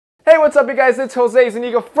Hey, what's up you guys? It's Jose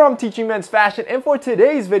Zuniga from Teaching Men's Fashion, and for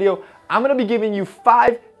today's video, I'm gonna be giving you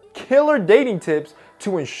 5 killer dating tips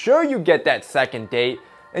to ensure you get that second date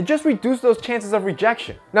and just reduce those chances of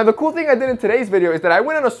rejection. Now, the cool thing I did in today's video is that I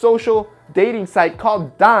went on a social dating site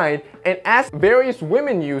called Dine and asked various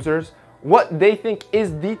women users what they think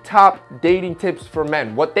is the top dating tips for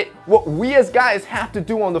men, what we as guys have to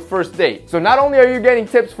do on the first date. So not only are you getting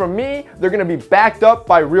tips from me, they're gonna be backed up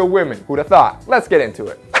by real women. Who'd have thought? Let's get into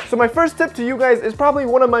it. So my first tip to you guys is probably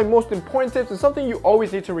one of my most important tips and something you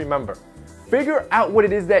always need to remember. Figure out what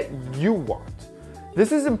it is that you want.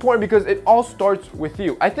 This is important because it all starts with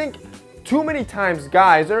you. I think too many times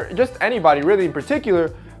guys, or just anybody really in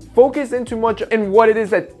particular, focus in too much in what it is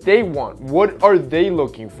that they want. What are they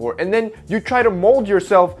looking for? And then you try to mold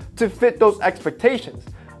yourself to fit those expectations.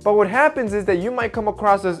 But what happens is that you might come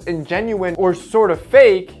across as ingenuine or sort of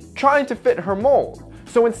fake, trying to fit her mold.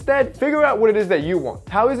 So instead, figure out what it is that you want.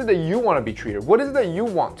 How is it that you want to be treated? What is it that you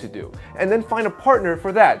want to do? And then find a partner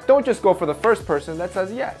for that. Don't just go for the first person that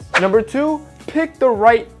says yes. Number 2, pick the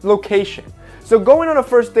right location. So going on a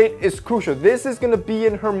first date is crucial. This is going to be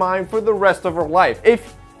in her mind for the rest of her life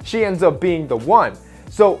if she ends up being the one.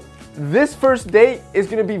 So this first date is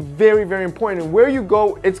going to be very, very important. And where you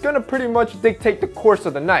go, it's going to pretty much dictate the course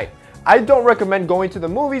of the night. I don't recommend going to the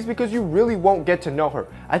movies because you really won't get to know her.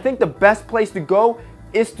 I think the best place to go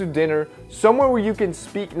is to dinner, somewhere where you can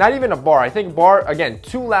speak, not even a bar. I think bar, again,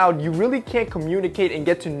 too loud, you really can't communicate and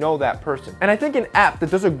get to know that person. And I think an app that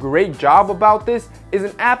does a great job about this is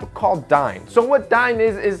an app called Dine. So what Dine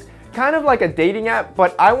is kind of like a dating app,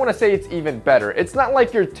 but I want to say it's even better. It's not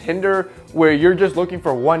like your Tinder where you're just looking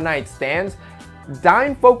for one night stands.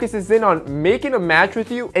 Dine focuses in on making a match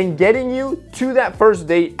with you and getting you to that first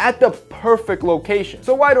date at the perfect location.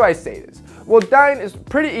 So why do I say this? Well, Dine is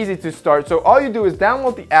pretty easy to start, so all you do is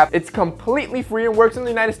download the app. It's completely free and works in the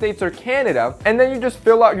United States or Canada, and then you just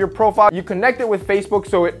fill out your profile. You connect it with Facebook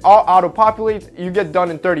so it all auto-populates. You get done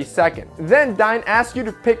in 30 seconds. Then Dine asks you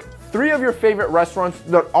to pick 3 of your favorite restaurants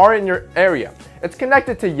that are in your area. It's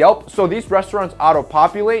connected to Yelp, so these restaurants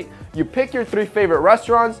auto-populate. You pick your 3 favorite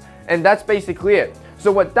restaurants, and that's basically it.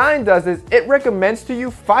 So what Dine does is it recommends to you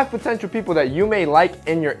 5 potential people that you may like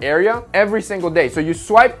in your area every single day. So you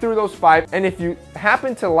swipe through those 5, and if you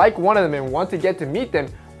happen to like one of them and want to get to meet them,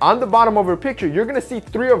 on the bottom of her picture, you're gonna see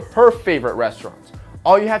 3 of her favorite restaurants.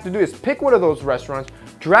 All you have to do is pick one of those restaurants,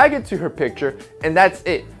 drag it to her picture, and that's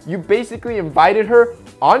it. You basically invited her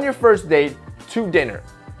on your first date to dinner.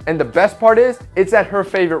 And the best part is, it's at her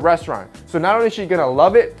favorite restaurant. So not only is she gonna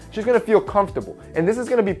love it, she's gonna feel comfortable. And this is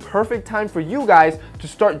gonna be perfect time for you guys to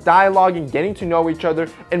start dialoguing, getting to know each other,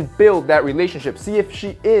 and build that relationship. See if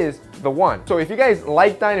she is the one. So if you guys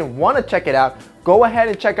like Dine and wanna check it out, go ahead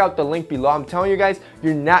and check out the link below. I'm telling you guys,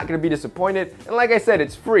 you're not gonna be disappointed. And like I said,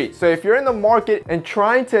 it's free. So if you're in the market and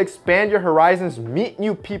trying to expand your horizons, meet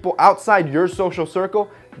new people outside your social circle,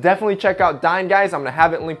 definitely check out Dine, guys. I'm gonna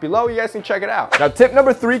have it linked below. You guys can check it out. Now, tip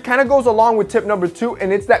number 3 kind of goes along with tip number 2,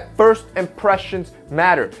 and it's that first impressions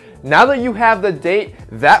matter. Now that you have the date,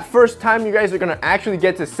 that first time you guys are gonna actually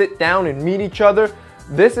get to sit down and meet each other,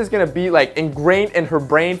 this is gonna be like ingrained in her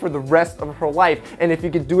brain for the rest of her life. And if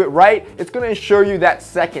you can do it right, it's gonna ensure you that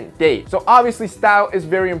second date. So obviously style is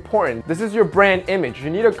very important. This is your brand image. You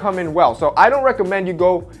need to come in well. So I don't recommend you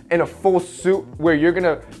go in a full suit where you're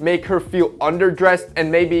gonna make her feel underdressed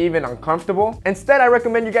and maybe even uncomfortable. Instead, I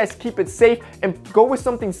recommend you guys keep it safe and go with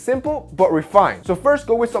something simple but refined. So first,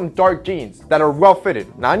 go with some dark jeans that are well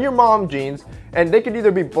fitted, not your mom jeans, and they could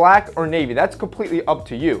either be black or navy. That's completely up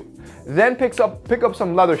to you. Then pick up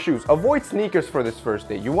some leather shoes. Avoid sneakers for this first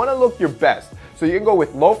date. You want to look your best. So you can go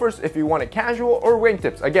with loafers if you want it casual, or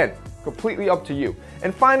wingtips. Again, completely up to you.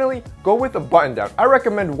 And finally, go with a button down. I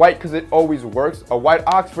recommend white because it always works. A white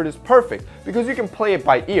Oxford is perfect because you can play it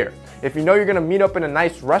by ear. If you know you're going to meet up in a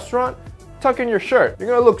nice restaurant, tuck in your shirt. You're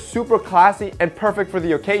going to look super classy and perfect for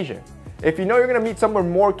the occasion. If you know you're going to meet somewhere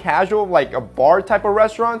more casual, like a bar type of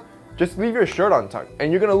restaurant, just leave your shirt untucked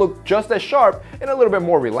and you're gonna look just as sharp and a little bit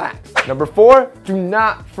more relaxed. Number 4, do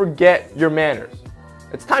not forget your manners.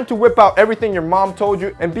 It's time to whip out everything your mom told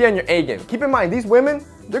you and be on your A game. Keep in mind, these women,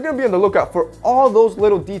 they're gonna be on the lookout for all those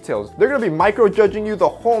little details. They're gonna be micro-judging you the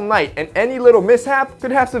whole night, and any little mishap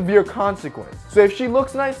could have severe consequence. So if she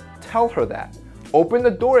looks nice, tell her that. Open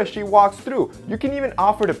the door as she walks through. You can even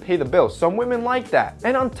offer to pay the bill. Some women like that.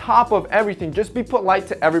 And on top of everything, just be polite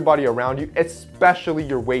to everybody around you, especially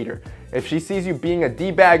your waiter. If she sees you being a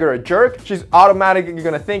D-bag or a jerk, she's automatically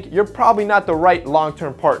gonna think you're probably not the right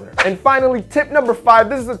long-term partner. And finally, tip number 5,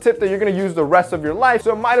 this is a tip that you're gonna use the rest of your life,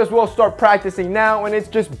 so might as well start practicing now, and it's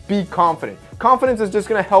just be confident. Confidence is just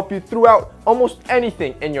gonna help you throughout almost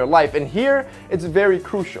anything in your life, and here it's very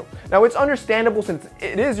crucial. Now, it's understandable since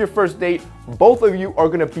it is your first date, both of you are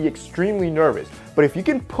gonna be extremely nervous. But if you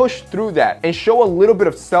can push through that and show a little bit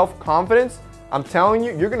of self-confidence, I'm telling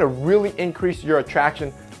you, you're gonna really increase your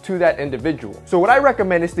attraction to that individual. So what I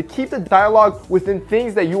recommend is to keep the dialogue within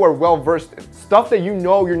things that you are well versed in, stuff that you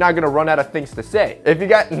know you're not gonna run out of things to say. If you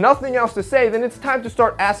got nothing else to say, then it's time to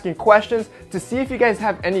start asking questions to see if you guys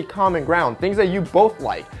have any common ground, things that you both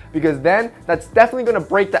like, because then that's definitely gonna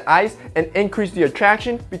break the ice and increase the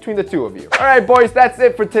attraction between the two of you. All right, boys, that's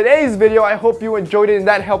it for today's video. I hope you enjoyed it and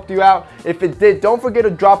that helped you out. If it did, don't forget to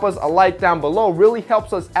drop us a like down below. Really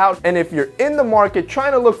helps us out. And if you're in the market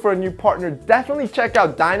trying to look for a new partner, definitely check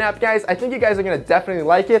out Dynap, guys. I think you guys are gonna definitely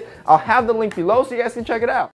like it. I'll have the link below so you guys can check it out.